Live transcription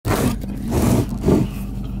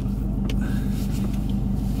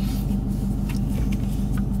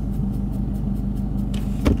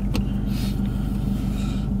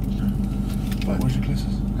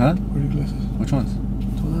Which ones?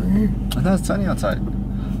 This one right here. I thought it's sunny outside.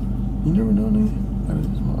 You never know, nigga. That is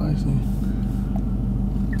what I say.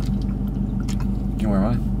 You can wear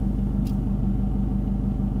mine.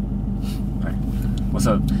 Alright. What's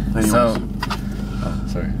up? Anyways. So, oh,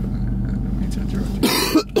 sorry. I didn't mean to interrupt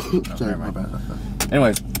you. Sorry, my bad.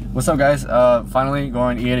 Anyways, what's up, guys? Finally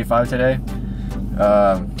going E85 today.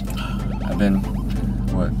 I've been,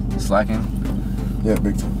 what, slacking? Yeah,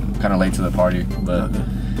 big time. Kind of late to the party, but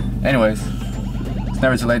anyways, it's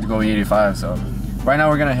never too late to go E85. So right now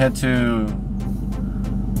we're gonna head to,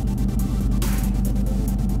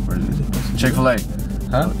 where is it? Chick-fil-A.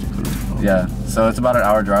 Huh? Yeah. So it's about an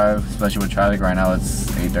hour drive, especially with traffic. Right now it's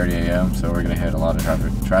 8:30 a.m. So we're gonna hit a lot of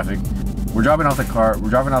traffic. We're dropping off the car.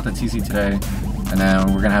 We're dropping off the TC today, and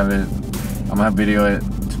then we're gonna have it. I'm gonna have video it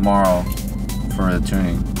tomorrow for the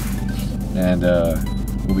tuning, and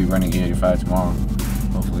we'll be running E85 tomorrow.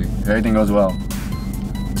 Hopefully, if everything goes well.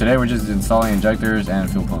 Today we're just installing injectors and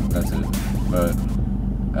fuel pump. That's it. But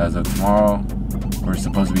as of tomorrow, we're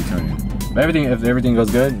supposed to be tuning. But if everything goes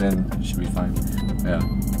good, then it should be fine. Yeah.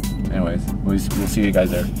 Anyways, we'll see you guys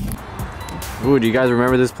there. Ooh, do you guys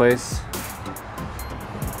remember this place?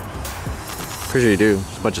 Pretty sure you do.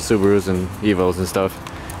 It's a bunch of Subarus and Evos and stuff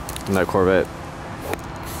in that Corvette.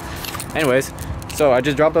 Anyways, so I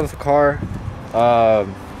just dropped off the car.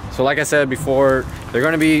 So like I said before, they're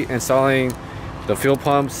going to be installing the fuel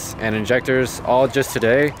pumps and injectors all just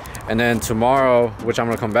today, and then tomorrow, which I'm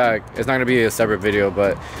going to come back, it's not going to be a separate video,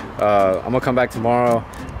 but I'm going to come back tomorrow.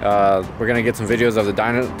 We're going to get some videos of the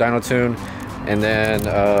dyno tune, and then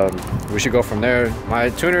we should go from there. My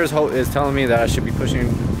tuner is telling me that I should be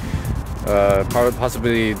pushing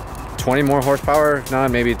possibly 20 more horsepower, if not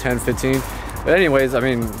maybe 10, 15. But anyways, I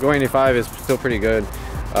mean, going 85 is still pretty good.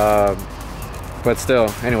 But still,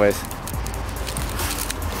 anyways.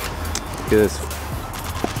 Look at this.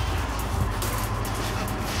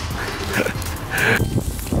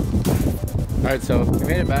 Alright, so we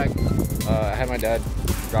made it back. I had my dad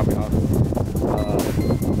drop me off.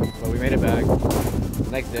 But we made it back. The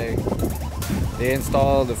next day, they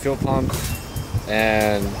installed the fuel pumps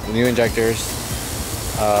and the new injectors.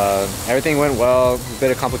 Everything went well, a bit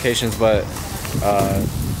of complications, but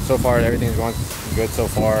so far everything's going good so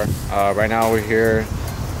far. Right now we're here,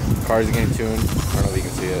 the car is getting tuned. I don't know if you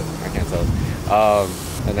can see it, I can't tell.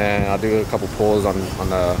 And then I'll do a couple pulls on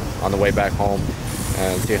the way back home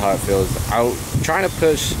and see how it feels. I'm trying to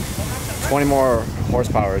push 20 more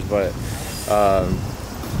horsepowers, but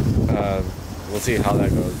we'll see how that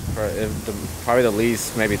goes. Probably the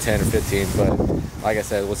least, maybe 10 or 15, but like I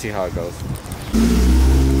said, we'll see how it goes.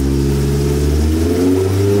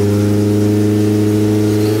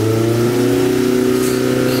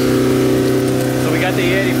 So we got the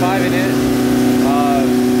E85 in it.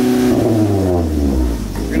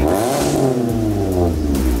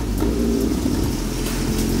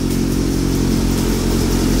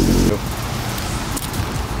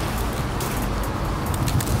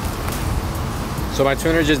 So my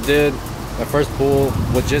tuner just did the first pull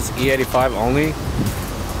with just E85 only,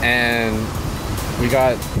 and we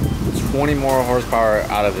got 20 more horsepower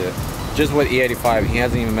out of it just with E85. He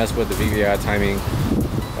hasn't even messed with the VVTi timing,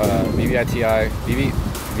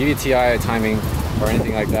 VVTi timing or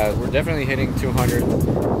anything like that. We're definitely hitting 200, and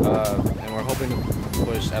we're hoping to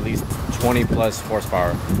push at least 20 plus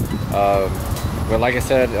horsepower. But like I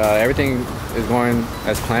said, everything is going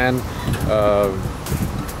as planned.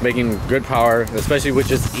 Making good power, especially with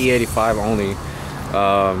just E85 only.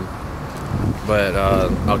 But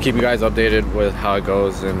I'll keep you guys updated with how it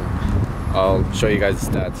goes, and I'll show you guys the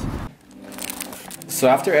stats. So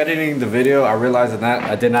after editing the video, I realized that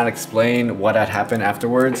I did not explain what had happened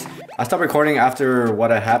afterwards. I stopped recording after what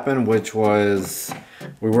had happened, which was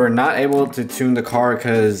we were not able to tune the car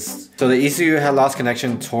because the ECU had lost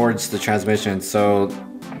connection towards the transmission, so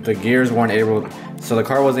the gears weren't able, so the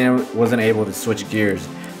car wasn't able to switch gears.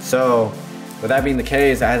 So with that being the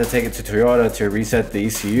case, I had to take it to Toyota to reset the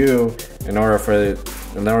ECU in order for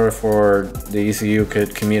the ECU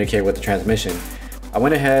could communicate with the transmission. I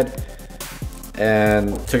went ahead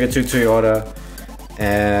and took it to Toyota,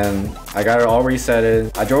 and I got it all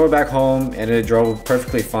resetted. I drove it back home, and it drove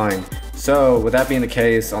perfectly fine. So with that being the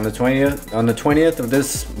case, on the 20th of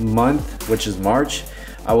this month, which is March,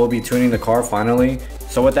 I will be tuning the car finally.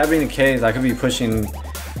 So with that being the case, I could be pushing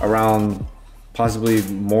around possibly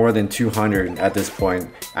more than 200 at this point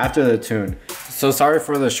after the tune. So sorry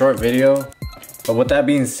for the short video, but with that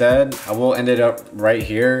being said, I will end it up right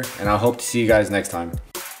here, and I hope to see you guys next time.